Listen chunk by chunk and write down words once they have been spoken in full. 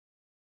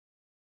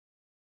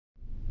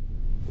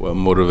What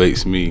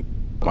motivates me?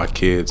 My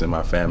kids and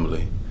my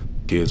family.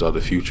 Kids are the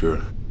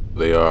future.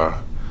 They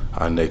are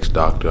our next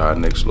doctor, our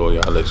next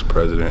lawyer, our next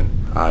president,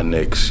 our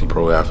next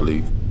pro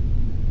athlete.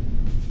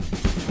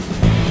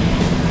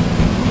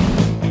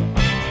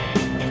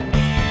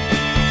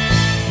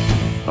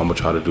 I'm gonna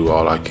try to do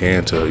all I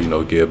can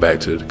to, give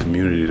back to the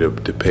community,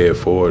 to pay it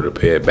forward, to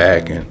pay it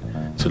back,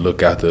 and to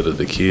look after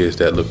the kids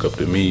that look up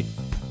to me.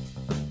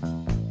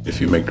 If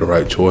you make the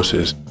right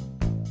choices,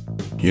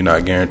 you're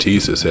not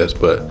guaranteed success,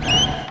 but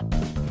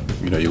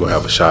you're gonna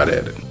have a shot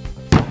at it.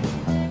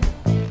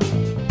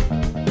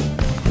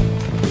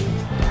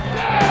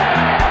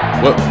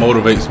 What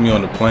motivates me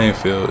on the playing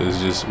field is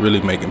just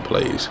really making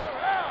plays.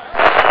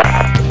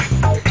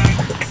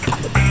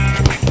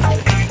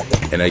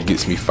 And that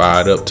gets me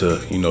fired up to,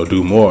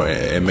 do more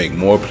and make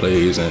more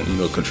plays and,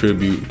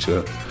 contribute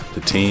to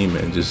the team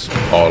and just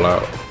all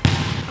out.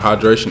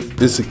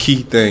 Hydration is a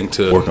key thing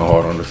to working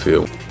hard on the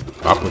field.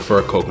 I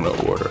prefer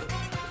coconut water,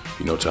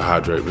 to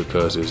hydrate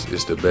because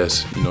it's the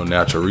best,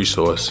 natural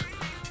resource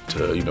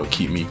to,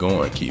 keep me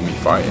going, keep me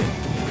fighting.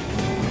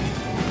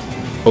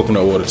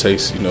 Coconut water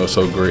tastes,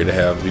 so great to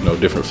have,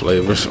 different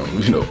flavors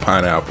from,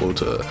 pineapple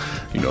to,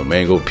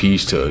 mango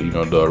peach to,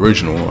 the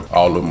original one.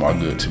 All of them are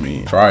good to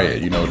me. Try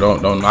it,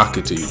 don't knock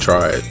it till you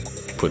try it.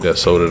 Put that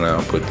soda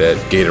down, put that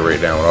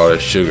Gatorade down with all that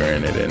sugar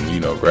in it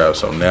and, grab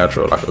something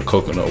natural like a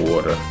coconut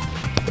water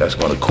that's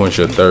gonna quench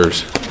your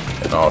thirst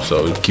and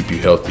also keep you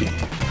healthy.